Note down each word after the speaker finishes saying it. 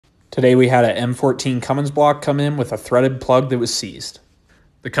Today we had an N14 Cummins block come in with a threaded plug that was seized.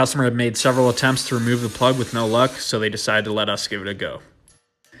 The customer had made several attempts to remove the plug with no luck, so they decided to let us give it a go.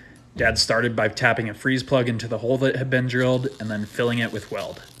 Dad started by tapping a freeze plug into the hole that had been drilled and then filling it with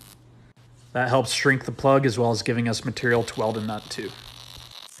weld. That helps shrink the plug as well as giving us material to weld a nut to.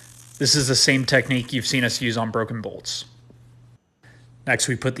 This is the same technique you've seen us use on broken bolts. Next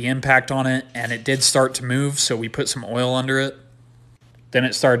we put the impact on it, and it did start to move, so we put some oil under it. Then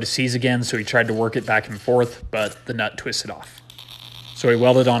it started to seize again, so we tried to work it back and forth, but the nut twisted off. So we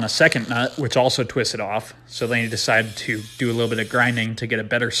welded on a second nut, which also twisted off, so then he decided to do a little bit of grinding to get a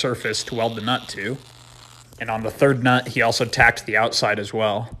better surface to weld the nut to. And on the third nut, he also tacked the outside as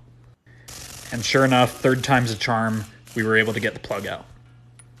well. And sure enough, third time's a charm, we were able to get the plug out.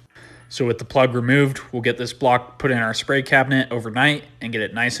 So with the plug removed, we'll get this block put in our spray cabinet overnight and get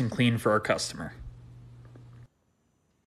it nice and clean for our customer.